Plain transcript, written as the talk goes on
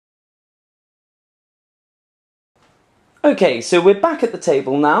Okay, so we're back at the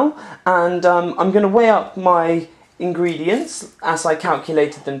table now, and I'm going to weigh up my ingredients as I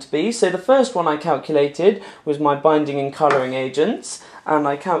calculated them to be. So the first one I calculated was my binding and colouring agents, and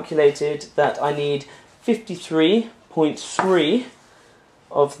I calculated that I need 53.3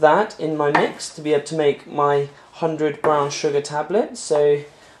 of that in my mix to be able to make my 100 brown sugar tablets. So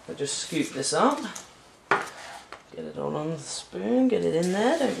I'll just scoop this up, get it all on the spoon, get it in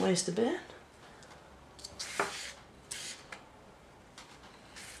there, don't waste a bit.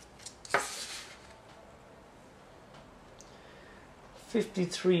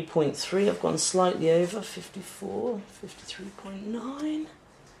 .3, I've gone slightly over, 54, 53.9,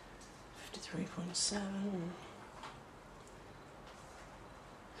 53.7.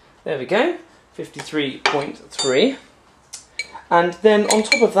 There we go, 53.3. And then on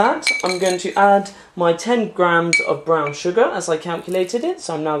top of that, I'm going to add my 10 grams of brown sugar as I calculated it.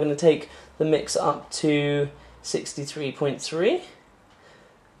 So I'm now going to take the mix up to 63.3.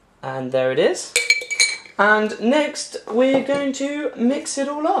 And there it is. And next, we're going to mix it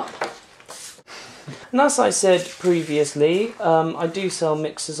all up. And as I said previously, I do sell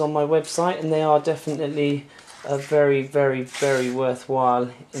mixers on my website, and they are definitely a very, very, very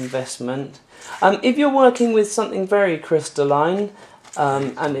worthwhile investment. If you're working with something very crystalline,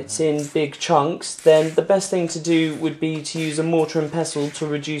 and it's in big chunks, then the best thing to do would be to use a mortar and pestle to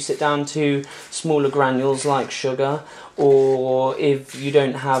reduce it down to smaller granules like sugar. Or if you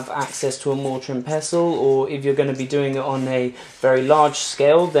don't have access to a mortar and pestle, or if you're going to be doing it on a very large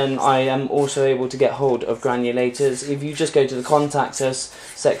scale, then I am also able to get hold of granulators. If you just go to the contact us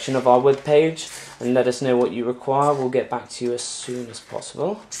section of our webpage and let us know what you require, we'll get back to you as soon as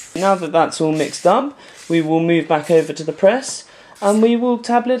possible. Now that that's all mixed up, we will move back over to the press and we will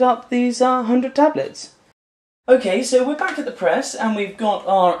tablet up these 100 tablets. Okay, so we're back at the press and we've got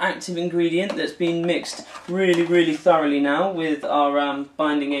our active ingredient that's been mixed really, really thoroughly now with our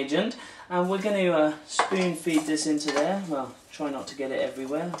binding agent, and we're going to spoon feed this into there. Well, try not to get it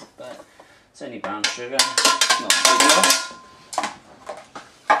everywhere, but it's only brown sugar, it's not big enough.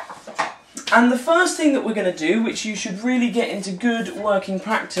 And the first thing that we're going to do, which you should really get into good working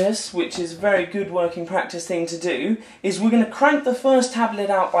practice, which is a very good working practice thing to do, is we're going to crank the first tablet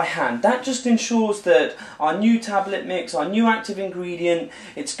out by hand. That just ensures that our new tablet mix, our new active ingredient,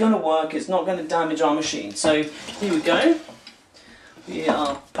 it's going to work, it's not going to damage our machine. So here we go. We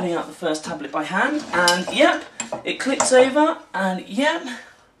are putting out the first tablet by hand, and yep, it clicks over, and yep,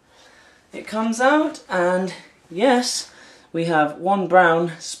 it comes out, and yes, we have one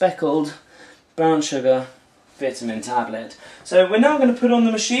brown speckled brown sugar vitamin tablet. So we're now going to put on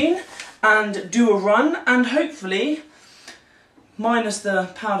the machine and do a run, and hopefully, minus the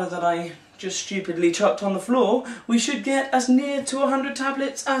powder that I just stupidly chucked on the floor, we should get as near to 100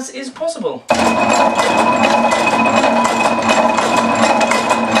 tablets as is possible.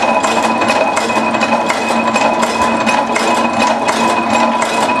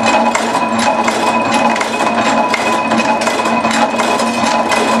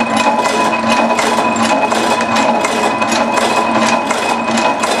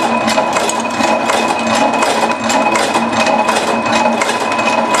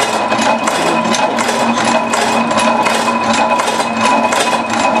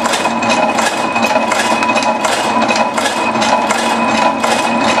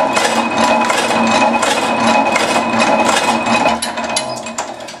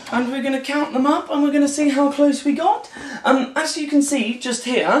 Count them up and we're going to see how close we got. As you can see just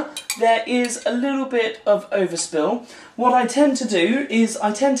here, there is a little bit of overspill. What I tend to do is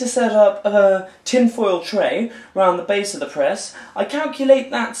I tend to set up a tinfoil tray around the base of the press. I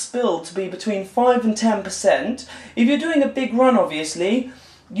calculate that spill to be between 5 and 10%. If you're doing a big run, obviously,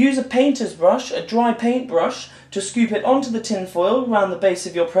 use a painter's brush, a dry paint brush, to scoop it onto the tin foil around the base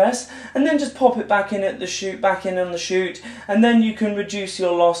of your press, and then just pop it back in at the chute, back in on the chute, and then you can reduce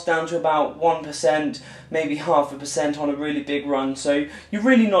your loss down to about 1%, maybe 0.5% on a really big run. So you're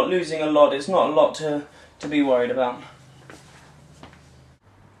really not losing a lot. It's not a lot to be worried about.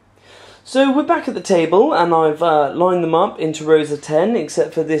 So we're back at the table, and I've lined them up into rows of 10,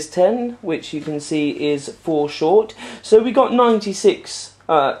 except for this 10, which you can see is 4 short. So we got 96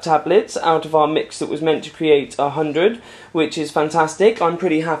 tablets out of our mix that was meant to create 100, which is fantastic. I'm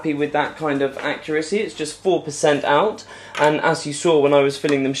pretty happy with that kind of accuracy. It's just 4% out, and as you saw when I was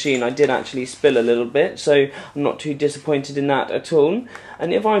filling the machine, I did actually spill a little bit, so I'm not too disappointed in that at all.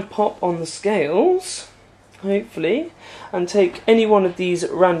 And if I pop on the scales, hopefully, and take any one of these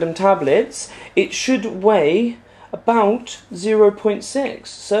random tablets, it should weigh about 0.6.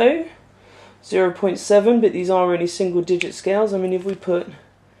 So 0.7, but these are only single digit scales. I mean, if we put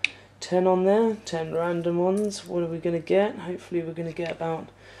 10 on there, 10 random ones. What are we going to get? Hopefully we're going to get about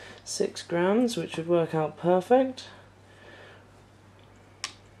 6 grams, which would work out perfect.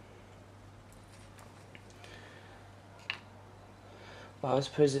 Well, I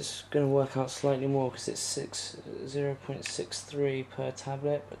suppose it's going to work out slightly more because it's 0.63 per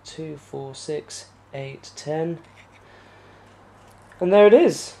tablet, but 2, 4, 6, 8, 10. And there it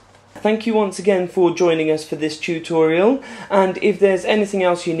is. Thank you once again for joining us for this tutorial, and if there's anything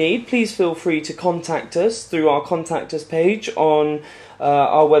else you need, please feel free to contact us through our Contact Us page on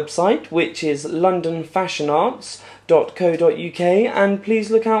our website, which is londonfashionarts.co.uk, and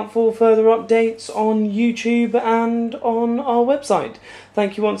please look out for further updates on YouTube and on our website.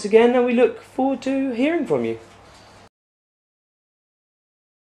 Thank you once again, and we look forward to hearing from you.